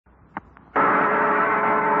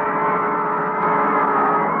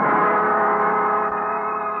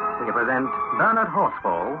Bernard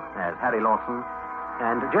Horsfall as Harry Lawson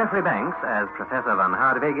and Geoffrey Banks as Professor Van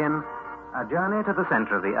Hardwig in A Journey to the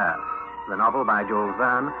Center of the Earth, the novel by Jules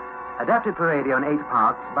Verne, adapted for radio in 8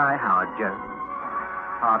 parts by Howard Jones.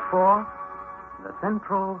 Part 4, The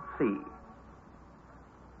Central Sea.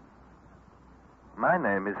 My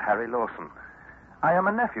name is Harry Lawson. I am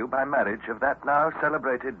a nephew by marriage of that now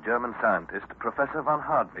celebrated German scientist, Professor Van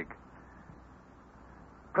Hardwig.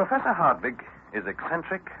 Professor Hardwig is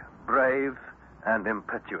eccentric, brave, and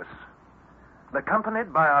impetuous.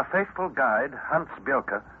 Accompanied by our faithful guide, Hans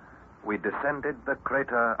Bjelke, we descended the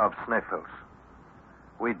crater of Snæfell.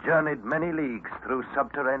 We journeyed many leagues through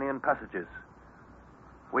subterranean passages.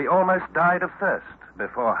 We almost died of thirst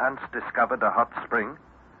before Hans discovered a hot spring.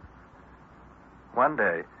 One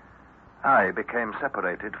day, I became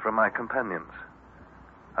separated from my companions,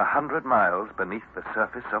 100 miles beneath the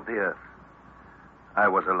surface of the earth. I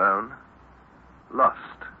was alone, lost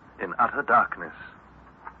in utter darkness.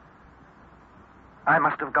 I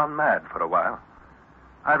must have gone mad for a while.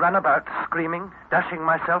 I ran about, screaming, dashing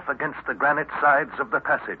myself against the granite sides of the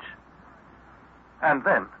passage. And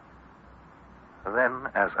then,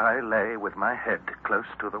 as I lay with my head close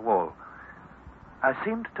to the wall, I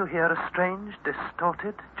seemed to hear a strange,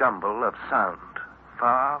 distorted jumble of sound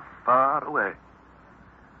far, far away.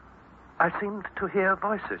 I seemed to hear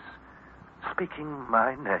voices speaking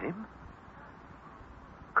my name.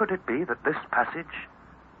 Could it be that this passage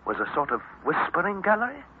was a sort of whispering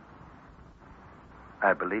gallery?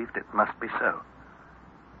 I believed it must be so.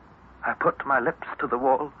 I put my lips to the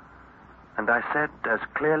wall, and I said as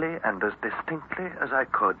clearly and as distinctly as I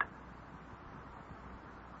could,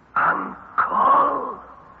 "Uncle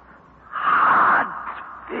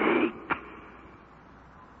Hardwig."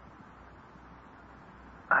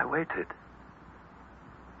 I waited.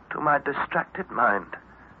 To my distracted mind,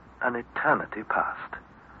 an eternity passed.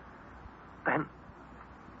 Then,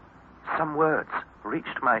 some words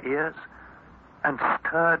reached my ears and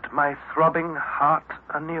stirred my throbbing heart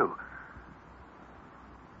anew.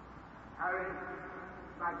 Harry,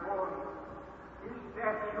 my boy, is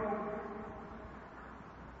that you?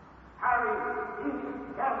 Harry,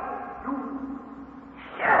 is that you?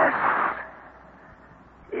 Yes.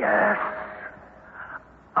 Yes,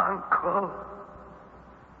 Uncle.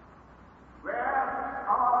 Where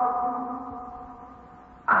are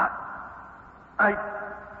you? I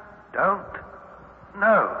don't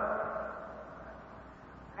know.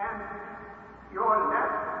 And your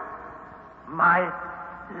lamp? My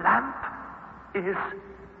lamp is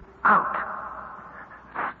out.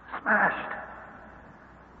 Smashed.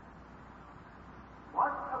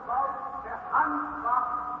 What about the Handbach,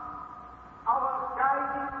 our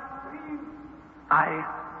guiding stream? I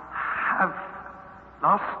have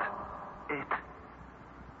lost it.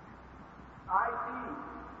 I see.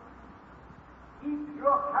 Keep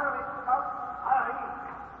your courage up, Harry.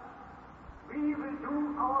 We will do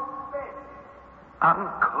our best.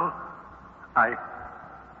 Uncle,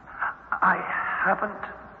 I haven't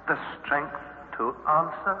the strength to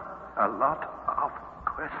answer a lot of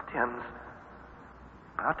questions,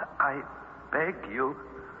 but I beg you,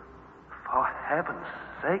 for heaven's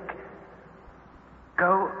sake,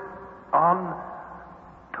 go on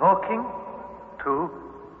talking to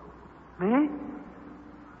me.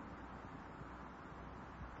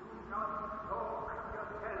 Do not talk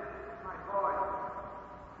yourself, my boy.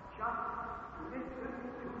 Just listen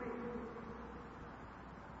to me.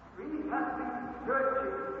 We have been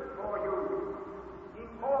searching for you in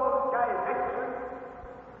all directions,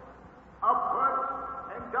 upwards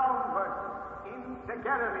and downwards in the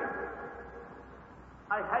gallery.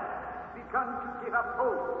 I had begun to give up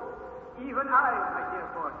hope, even I, my dear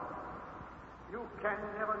boy. You can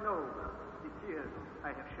never know the tears I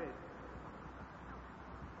have shed.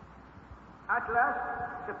 At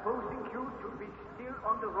last, supposing you to be still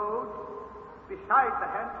on the road beside the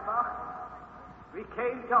Hansbach, we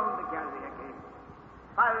came down the gallery again,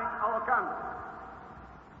 firing our guns.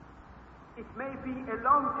 It may be a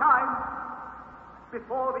long time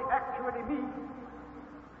before we actually meet,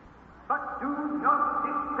 but do not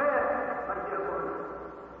despair, my dear boy.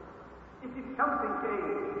 It is something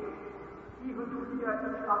gained, even to hear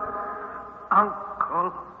each other.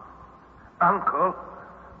 Uncle,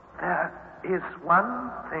 there is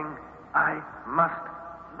one thing I must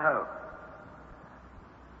know.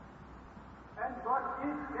 And what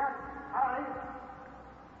is that, Harry?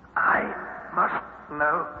 I must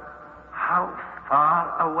know how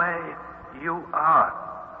far away you are.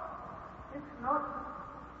 It's not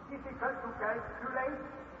difficult to calculate,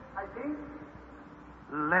 I think.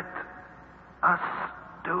 Let us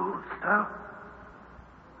do so.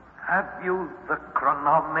 Have you the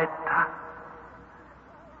chronometer?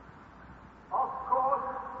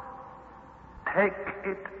 take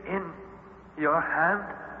it in your hand,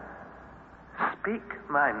 speak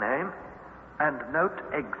my name, and note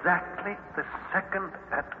exactly the second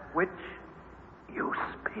at which you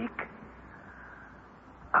speak.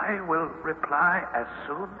 I will reply as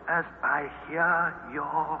soon as I hear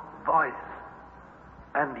your voice,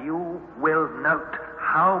 and you will note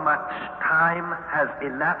how much time has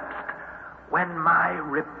elapsed when my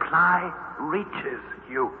reply reaches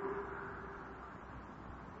you.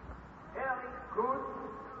 Very good.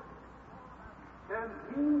 The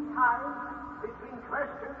meantime between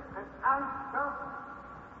question and answer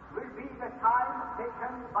will be the time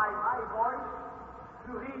taken by my voice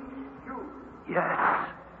to reach you. Yes.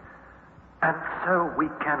 And so we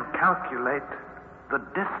can calculate the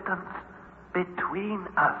distance between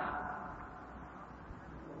us.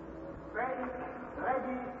 Make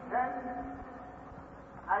ready, then.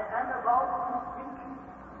 I am about to speak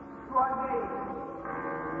your name.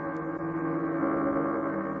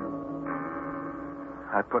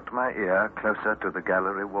 I put my ear closer to the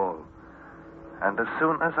gallery wall, and as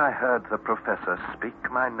soon as I heard the professor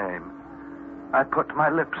speak my name, I put my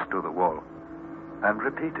lips to the wall and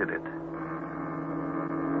repeated it.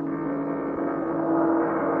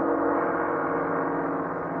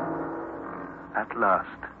 At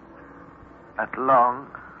last, at long,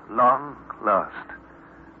 long last,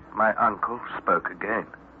 my uncle spoke again.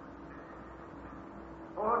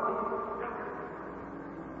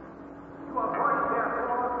 Your voice,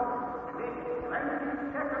 therefore, takes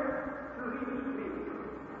 20 seconds to reach me.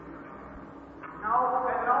 Now,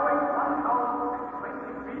 allowing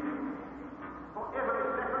 1,020 feet for every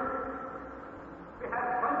second, we have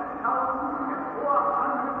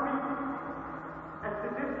 20,400 feet as the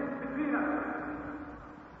distance between us.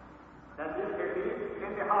 That is a league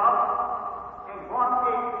and a half and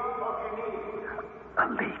 1/8 of a league. A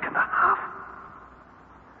league and a half?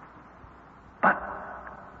 But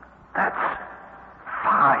that's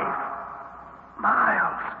 5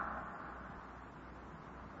 miles.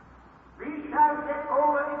 We shall get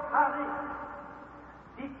over it, Harry.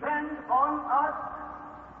 Depend on us.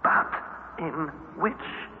 But in which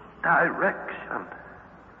direction?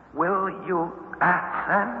 Will you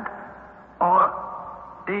ascend or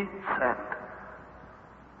descend?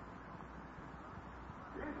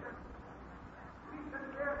 Listen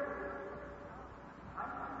carefully. I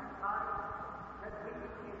have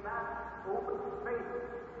reached a vast open space,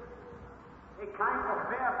 a kind of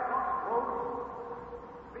bare crossroads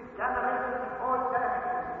with galleries in all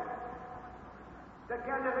directions. The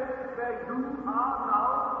galleries where you are now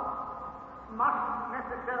must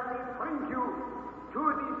necessarily bring you to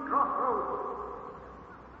these crossroads.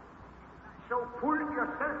 So pull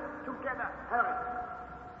yourself together, Harry.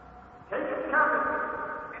 Take it carefully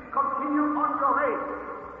and continue on your way.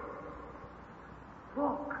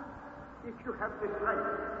 Walk if you have the strength.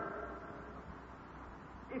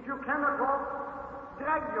 If you cannot walk,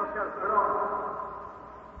 drag yourself along.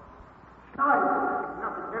 Slide if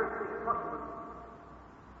nothing else is possible.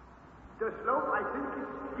 The slope, I think, is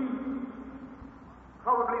steep,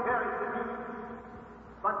 probably very steep,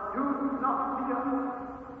 but do not fear.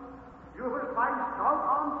 You will find strong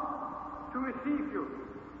arms to receive you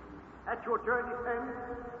at your journey's end.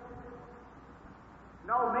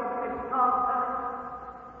 Now make a start, Harry.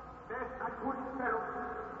 There's a good fellow.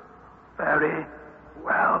 Very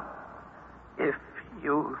well. If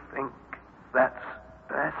you think that's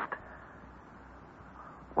best.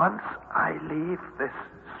 Once I leave this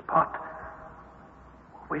spot,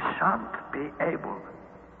 we shan't be able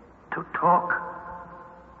to talk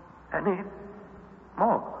any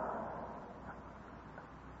more.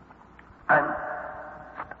 I'm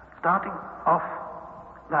starting off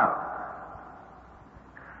now.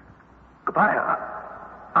 Goodbye,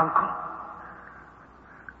 Uncle.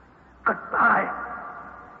 Goodbye.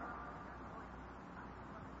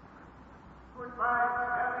 Goodbye,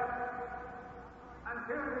 Harry.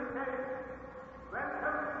 Until we say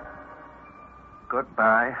welcome.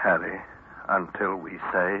 Goodbye, Harry, until we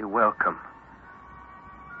say welcome.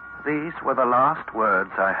 These were the last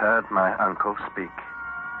words I heard my uncle speak.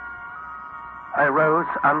 I rose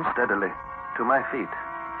unsteadily to my feet,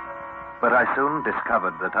 but I soon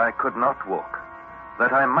discovered that I could not walk,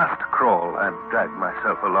 that I must crawl and drag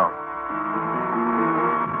myself along.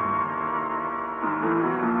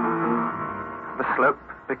 The slope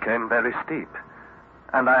became very steep,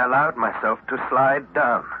 and I allowed myself to slide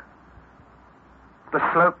down. The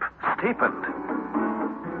slope steepened.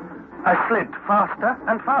 I slid faster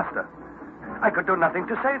and faster. I could do nothing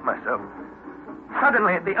to save myself.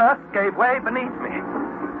 Suddenly, the earth gave way beneath me.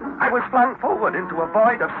 I was flung forward into a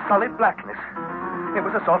void of solid blackness. It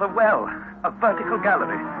was a sort of well, a vertical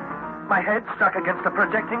gallery. My head struck against a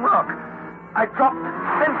projecting rock. I dropped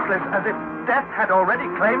senseless as if death had already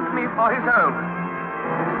claimed me for his own.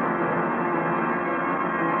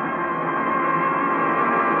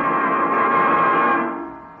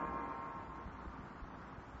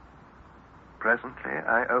 Presently,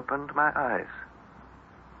 I opened my eyes.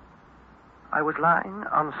 I was lying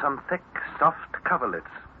on some thick, soft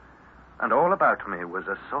coverlets, and all about me was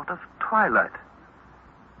a sort of twilight.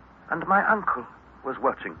 And my uncle was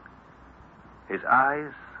watching, his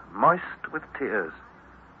eyes moist with tears,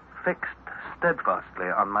 fixed steadfastly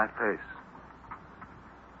on my face.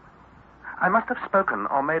 I must have spoken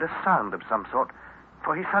or made a sound of some sort,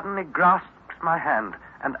 for he suddenly grasped my hand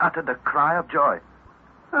and uttered a cry of joy.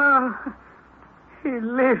 Oh, he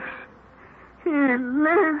lives. He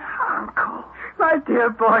lives. Uncle. My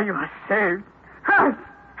dear boy, you are saved.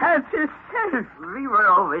 Hans is saved. We were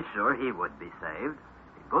always sure he would be saved.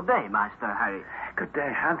 Good day, Master Harry. Good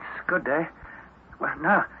day, Hans. Good day. Well,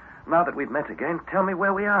 now that we've met again, tell me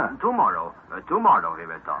where we are. Tomorrow we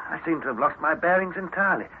will talk. I seem to have lost my bearings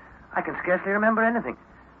entirely. I can scarcely remember anything.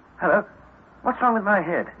 Hello? What's wrong with my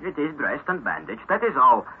head? It is dressed and bandaged, that is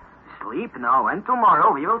all. Sleep now, and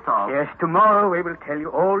tomorrow we will talk. Yes, tomorrow we will tell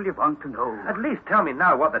you all you want to know. At least tell me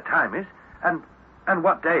now what the time is, and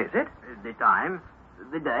what day is it? The time,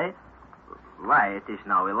 the day. Why, it is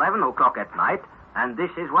now 11 o'clock at night, and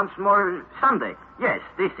this is once more Sunday. Yes,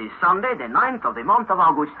 this is Sunday, the 9th of the month of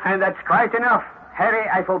August. And that's quite enough. Harry,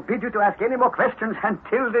 I forbid you to ask any more questions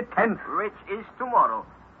until the 10th. Which is tomorrow.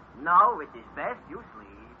 Now it is best you sleep.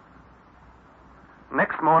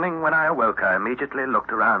 Next morning, when I awoke, I immediately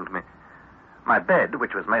looked around me. My bed,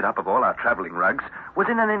 which was made up of all our traveling rugs, was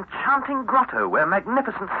in an enchanting grotto where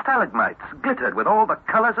magnificent stalagmites glittered with all the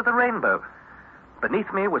colors of the rainbow.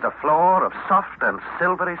 Beneath me was a floor of soft and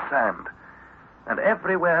silvery sand, and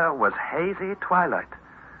everywhere was hazy twilight.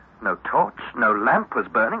 No torch, no lamp was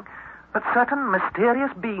burning, but certain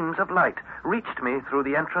mysterious beams of light reached me through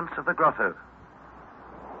the entrance of the grotto.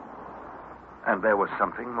 And there was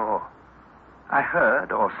something more. I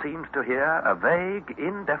heard, or seemed to hear, a vague,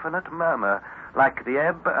 indefinite murmur, like the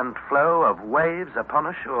ebb and flow of waves upon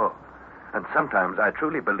a shore. And sometimes I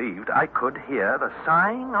truly believed I could hear the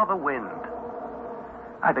sighing of a wind.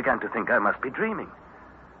 I began to think I must be dreaming.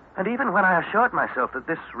 And even when I assured myself that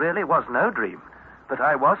this really was no dream, that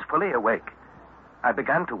I was fully awake, I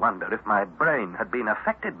began to wonder if my brain had been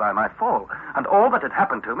affected by my fall, and all that had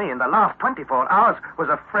happened to me in the last 24 hours was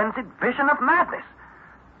a frenzied vision of madness.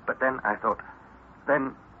 But then I thought,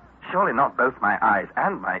 then surely not both my eyes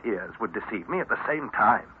and my ears would deceive me at the same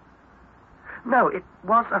time. No, it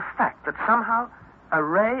was a fact that somehow a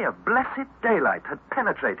ray of blessed daylight had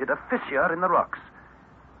penetrated a fissure in the rocks.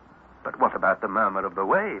 But what about the murmur of the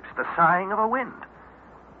waves, the sighing of a wind?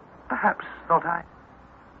 Perhaps, thought I,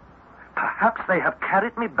 perhaps they have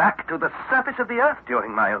carried me back to the surface of the earth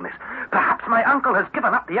during my illness. Perhaps my uncle has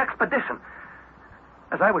given up the expedition.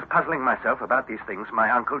 As I was puzzling myself about these things, my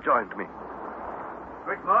uncle joined me.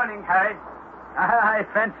 Good morning, Harry. I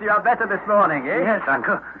fancy you are better this morning, eh? Yes,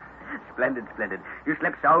 Uncle. Splendid, splendid. You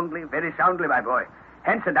slept soundly, very soundly, my boy.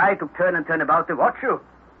 Hans and I took turn and turn about to watch you.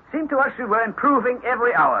 Seemed to us you were improving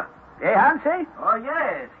every hour. Eh, Hans, eh? Oh,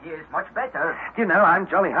 yes, he is much better. You know, I'm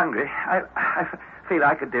jolly hungry. I feel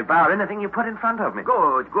I could devour anything you put in front of me.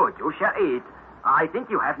 Good. You shall eat. I think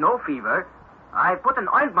you have no fever. I put an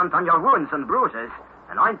ointment on your wounds and bruises,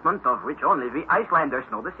 an ointment of which only we Icelanders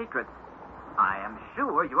know the secret. I am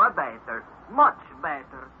sure you are better, much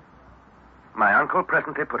better. My uncle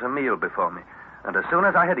presently put a meal before me, and as soon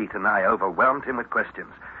as I had eaten, I overwhelmed him with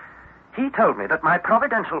questions. He told me that my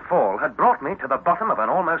providential fall had brought me to the bottom of an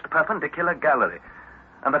almost perpendicular gallery,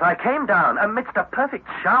 and that I came down amidst a perfect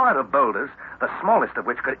shower of boulders, the smallest of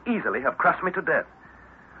which could easily have crushed me to death.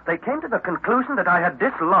 They came to the conclusion that I had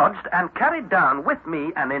dislodged and carried down with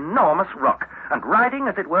me an enormous rock, and riding,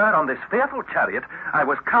 as it were, on this fearful chariot, I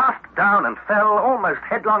was cast down and fell almost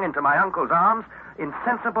headlong into my uncle's arms,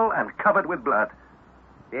 insensible and covered with blood.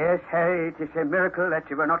 Yes, Harry, it is a miracle that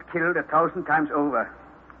you were not killed 1,000 times over.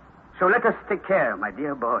 So let us take care, my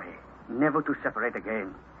dear boy, never to separate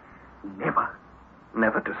again. Never.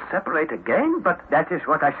 Never to separate again? But that is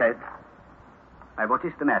what I said. Why, what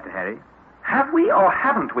is the matter, Harry? have we or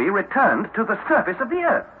haven't we returned to the surface of the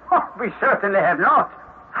earth? Oh, we certainly have not.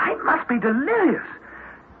 I must be delirious.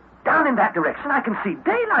 Down in that direction I can see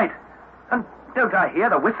daylight. And don't I hear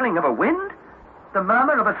the whistling of a wind? The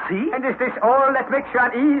murmur of a sea? And is this all that makes you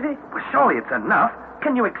uneasy? Well, surely it's enough.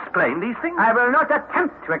 Can you explain these things? I will not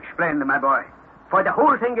attempt to explain them, my boy, for the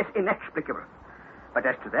whole thing is inexplicable. But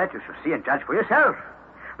as to that, you shall see and judge for yourself.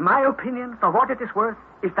 My opinion, for what it is worth,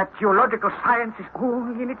 is that geological science is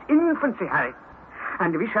only in its infancy, Harry.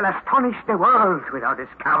 And we shall astonish the world with our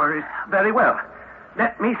discoveries. Very well.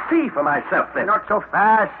 Let me see for myself, then. Not so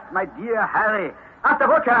fast, my dear Harry. After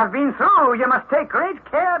what you have been through, you must take great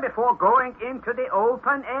care before going into the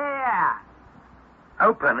open air.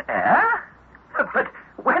 Open air? But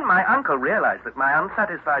when my uncle realized that my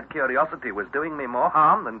unsatisfied curiosity was doing me more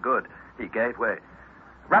harm than good, he gave way.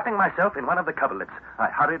 Wrapping myself in one of the coverlets, I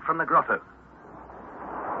hurried from the grotto.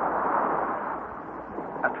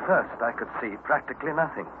 At first, I could see practically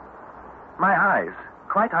nothing. My eyes,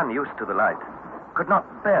 quite unused to the light, could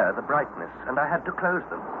not bear the brightness, and I had to close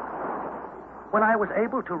them. When I was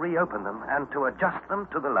able to reopen them and to adjust them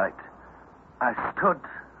to the light, I stood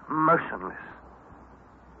motionless,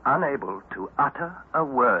 unable to utter a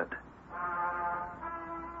word.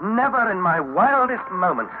 Never in my wildest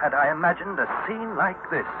moments had I imagined a scene like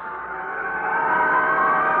this.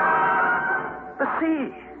 The sea!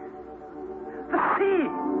 The sea!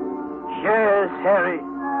 Yes, Harry,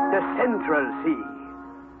 the Central Sea.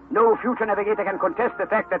 No future navigator can contest the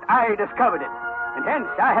fact that I discovered it, and hence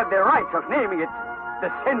I have the right of naming it the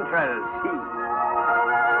Central Sea.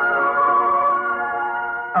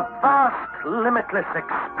 A vast, limitless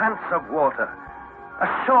expanse of water. A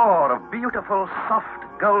shore of beautiful, soft,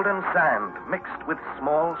 golden sand mixed with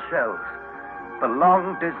small shells. The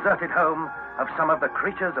long, deserted home of some of the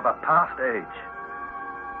creatures of a past age.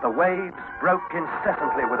 The waves broke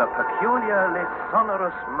incessantly with a peculiarly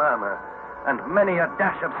sonorous murmur, and many a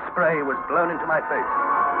dash of spray was blown into my face.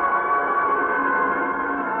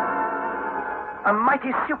 A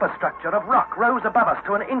mighty superstructure of rock rose above us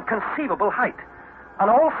to an inconceivable height. On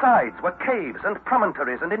all sides were caves and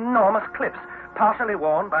promontories and enormous cliffs, partially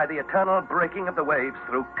worn by the eternal breaking of the waves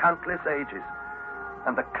through countless ages.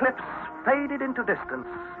 And the cliffs faded into distance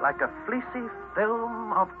like a fleecy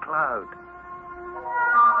film of cloud.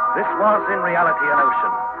 This was in reality an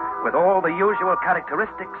ocean, with all the usual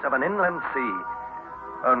characteristics of an inland sea,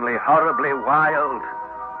 only horribly wild,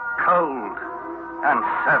 cold, and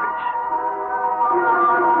savage.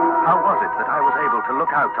 How was it that I was able to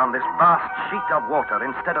look out on this vast sheet of water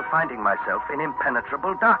instead of finding myself in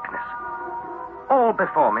impenetrable darkness? All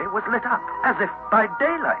before me was lit up, as if by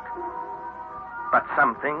daylight. But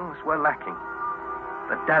some things were lacking.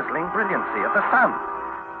 The dazzling brilliancy of the sun,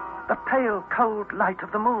 the pale, cold light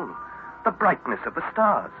of the moon, the brightness of the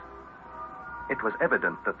stars. It was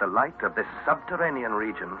evident that the light of this subterranean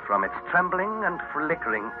region, from its trembling and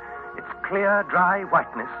flickering, its clear, dry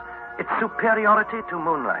whiteness, its superiority to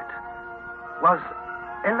moonlight, was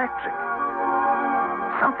electric.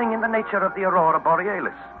 Something in the nature of the aurora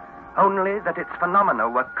borealis, only that its phenomena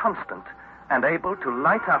were constant and able to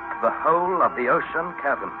light up the whole of the ocean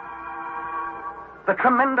cavern. The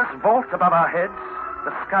tremendous vault above our heads,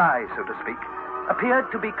 the sky, so to speak, appeared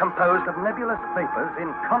to be composed of nebulous vapors in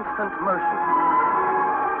constant motion.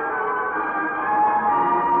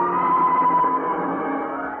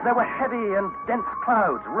 There were heavy and dense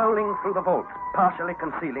clouds rolling through the vault, partially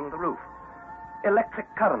concealing the roof. Electric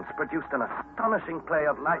currents produced an astonishing play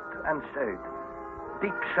of light and shade.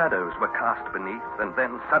 Deep shadows were cast beneath, and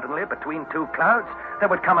then suddenly, between two clouds, there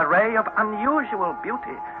would come a ray of unusual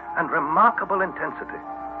beauty and remarkable intensity.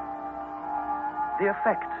 The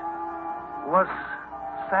effect was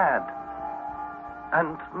sad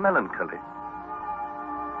and melancholy.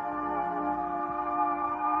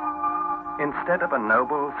 Instead of a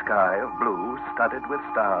noble sky of blue studded with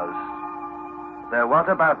stars, there was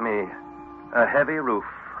about me a heavy roof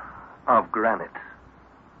of granite.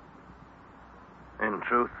 In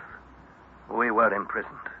truth, we were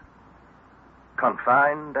imprisoned,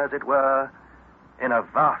 confined, as it were, in a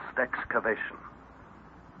vast excavation.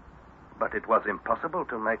 But it was impossible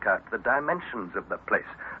to make out the dimensions of the place.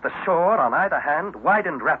 The shore on either hand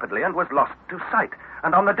widened rapidly and was lost to sight,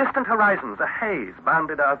 and on the distant horizons a haze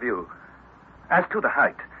bounded our view. As to the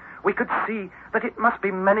height, we could see that it must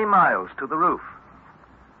be many miles to the roof.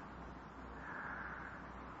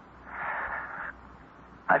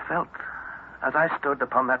 I felt, as I stood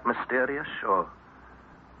upon that mysterious shore,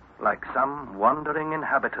 like some wandering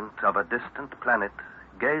inhabitant of a distant planet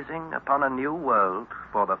gazing upon a new world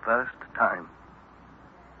for the first time.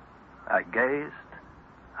 I gazed,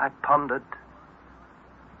 I pondered,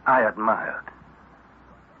 I admired,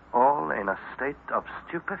 all in a state of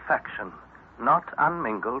stupefaction, not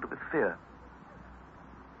unmingled with fear.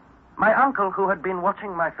 My uncle, who had been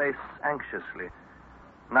watching my face anxiously,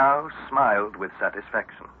 now smiled with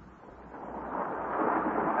satisfaction.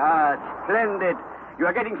 Ah, splendid. You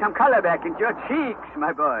are getting some color back into your cheeks,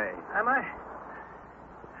 my boy. Am I?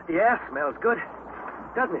 The air smells good,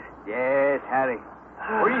 doesn't it? Yes, Harry.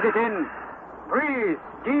 Breathe it in. Breathe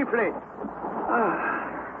deeply.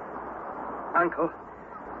 Uncle,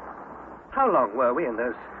 how long were we in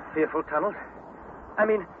those fearful tunnels? I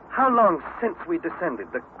mean, how long since we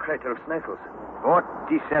descended the crater of Sneffels?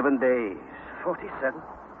 47 days. 47?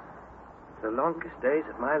 The longest days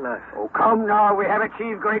of my life. Oh, come now. We have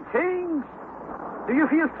achieved great things. Do you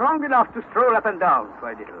feel strong enough to stroll up and down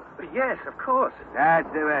for a little? Yes, of course. That's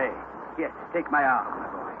the way. Yes, take my arm, my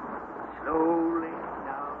boy. Slowly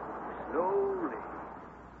now, slowly.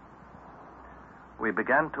 We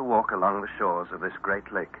began to walk along the shores of this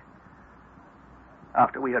great lake.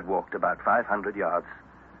 After we had walked about 500 yards,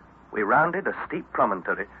 we rounded a steep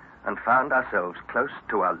promontory and found ourselves close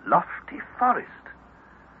to a lofty forest.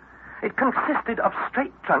 It consisted of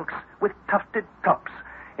straight trunks with tufted tops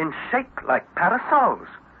in shape like parasols.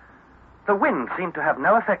 The wind seemed to have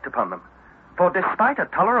no effect upon them, for despite a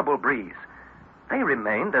tolerable breeze, they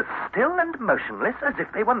remained as still and motionless as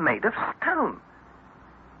if they were made of stone.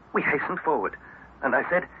 We hastened forward, and I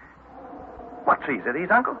said, "What trees are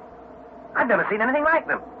these, Uncle? I've never seen anything like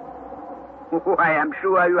them." Oh, I am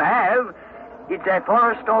sure you have. It's a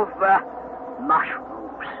forest of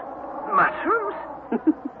mushrooms. Mushrooms?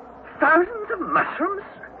 Thousands of mushrooms?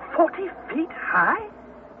 40 feet high?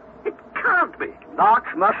 It can't be. Not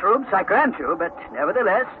mushrooms, I grant you, but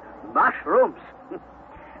nevertheless, mushrooms.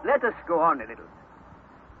 Let us go on a little.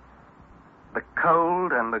 The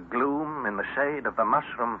cold and the gloom in the shade of the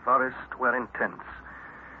mushroom forest were intense,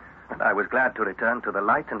 and I was glad to return to the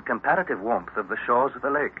light and comparative warmth of the shores of the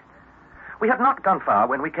lake. We had not gone far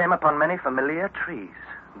when we came upon many familiar trees,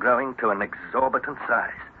 growing to an exorbitant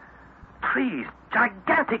size. Trees,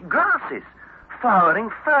 gigantic grasses, flowering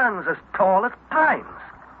ferns as tall as pines.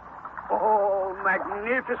 Oh,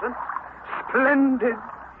 magnificent, splendid.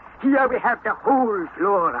 Here we have the whole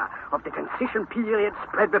flora of the transition period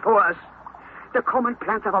spread before us. The common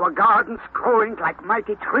plants of our gardens growing like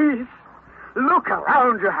mighty trees. Look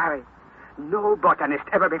around you, Harry. No botanist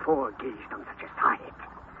ever before gazed on such a sight.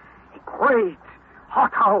 A great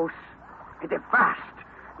hothouse and a vast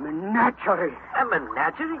menagerie. A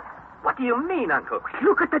menagerie? What do you mean, Uncle?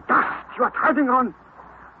 Look at the dust you are treading on.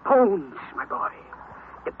 Bones, my boy.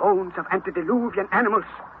 The bones of antediluvian animals.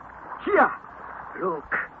 Here,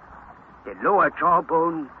 look. The lower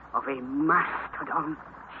jawbone of a mastodon.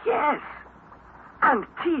 Yes. And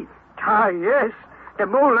teeth. Ah, yes. The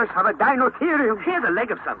molars of a dinotherium. Here's a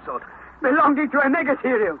leg of some sort. Belonging to a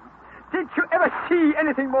megatherium. Did you ever see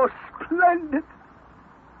anything more splendid?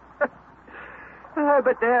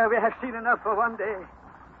 But there, we have seen enough for one day.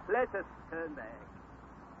 Let us turn back.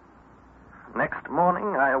 Next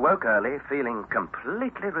morning, I awoke early, feeling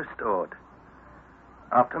completely restored.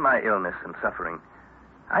 After my illness and suffering,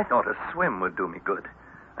 I thought a swim would do me good,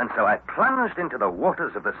 and so I plunged into the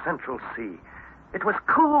waters of the Central Sea. It was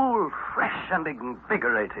cool, fresh, and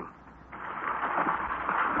invigorating.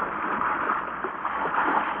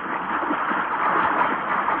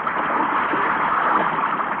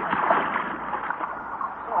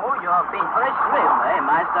 Oh, you've been for a swim,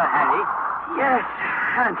 Master Harry? Yes,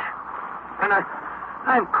 and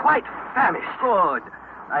I'm quite famished. Good.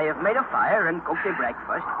 I have made a fire and cooked a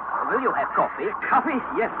breakfast. Will you have coffee? Coffee?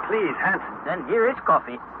 Yes, please, Hans. Then here is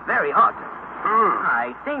coffee. Very hot.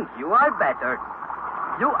 I think you are better.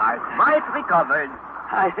 You are quite recovered.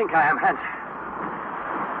 I think I am, Hans.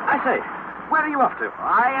 I say, where are you off to?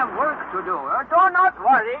 I have work to do. Do not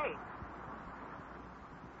worry.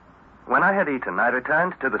 When I had eaten, I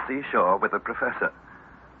returned to the seashore with the professor.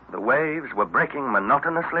 The waves were breaking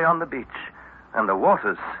monotonously on the beach, and the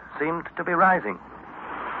waters seemed to be rising.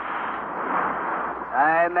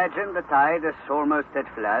 I imagine the tide is almost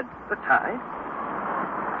at flood. The tide?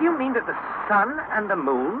 Do you mean that the sun and the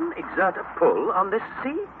moon exert a pull on this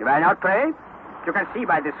sea? Why not, pray? You can see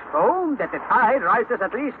by this foam that the tide rises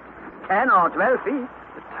at least 10 or 12 feet.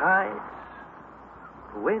 The tides,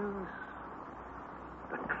 the winds,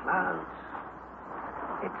 the clouds.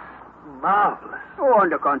 It's marvelous. Oh, on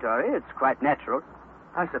the contrary, it's quite natural.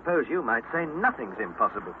 I suppose you might say nothing's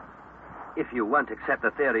impossible. If you won't accept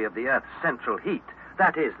the theory of the Earth's central heat,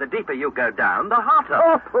 that is, the deeper you go down, the hotter.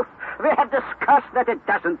 Oh, we have discussed that a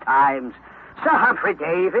dozen times. Sir Humphrey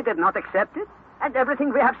Davy did not accept it, and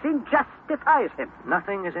everything we have seen justifies him.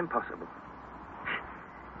 Nothing is impossible.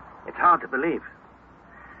 It's hard to believe.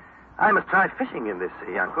 I must try fishing in this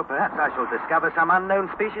sea, Uncle. Perhaps I shall discover some unknown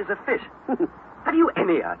species of fish. Have you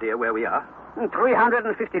any idea where we are?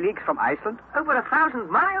 350 leagues from Iceland. Over 1,000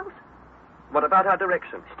 miles? What about our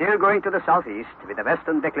direction? Still going to the southeast with a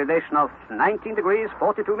western declination of 19 degrees,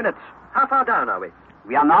 42 minutes. How far down are we?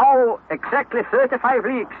 We are now exactly 35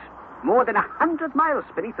 leagues. more than 100 miles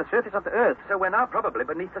beneath the surface of the Earth. So we're now probably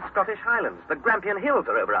beneath the Scottish Highlands. The Grampian Hills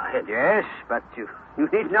are over our heads. Yes, but you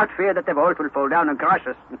need not fear that the vault will fall down and crush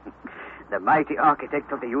us. The mighty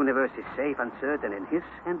architect of the universe is safe and certain in his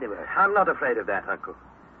handiwork. I'm not afraid of that, Uncle.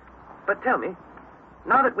 But tell me,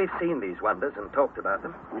 now that we've seen these wonders and talked about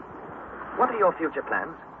them, what are your future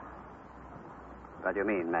plans? What do you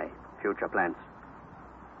mean, my future plans?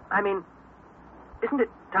 I mean, isn't it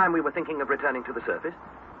time we were thinking of returning to the surface?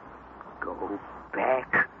 Go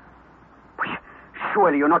back?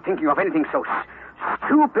 Surely you're not thinking of anything so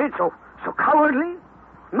stupid, so cowardly?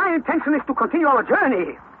 My intention is to continue our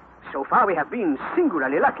journey. So far we have been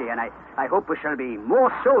singularly lucky, and I hope we shall be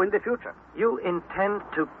more so in the future. You intend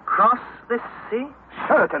to cross this sea?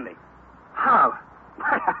 Certainly. How?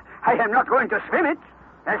 I am not going to swim it,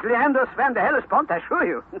 as Leander swam the Hellespont, I assure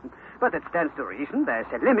you. But it stands to reason there's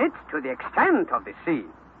a limit to the extent of the sea.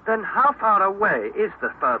 Then how far away is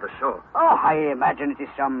the further shore? Oh, I imagine it is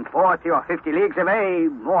some 40 or 50 leagues away,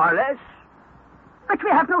 more or less. But we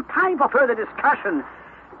have no time for further discussion.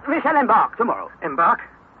 We shall embark tomorrow. Embark?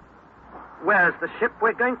 Where's the ship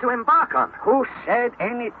we're going to embark on? Who said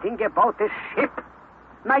anything about the ship?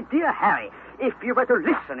 My dear Harry, if you were to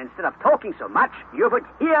listen instead of talking so much, you would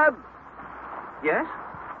hear... Yes?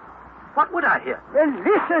 What would I hear?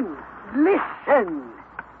 Listen! Listen!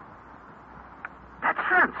 That's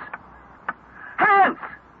Hans! Hans!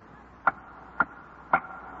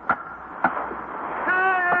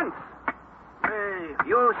 Hans!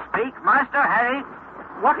 You speak, Master Harry?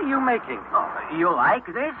 What are you making? Oh, you like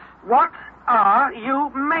this? What are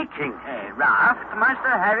you making? A raft,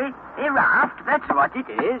 Master Harry. A raft, that's what it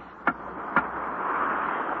is.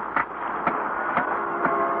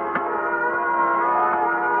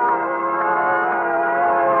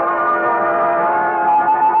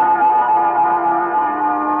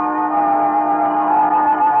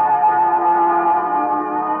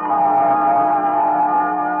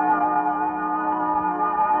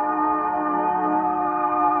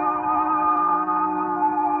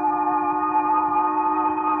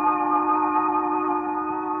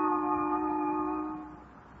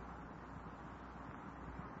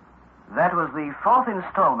 That was the fourth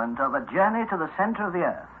installment of A Journey to the Center of the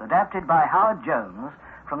Earth, adapted by Howard Jones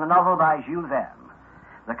from the novel by Jules Verne.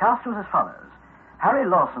 The cast was as follows. Harry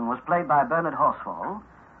Lawson was played by Bernard Horsfall,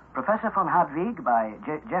 Professor von Hadwig by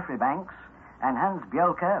Geoffrey Banks, and Hans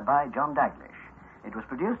Bjolke by John Daglish. It was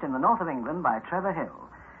produced in the north of England by Trevor Hill.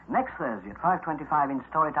 Next Thursday at 5:25 in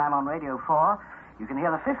Storytime on Radio 4, you can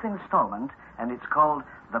hear the fifth installment, and it's called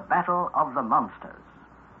The Battle of the Monsters.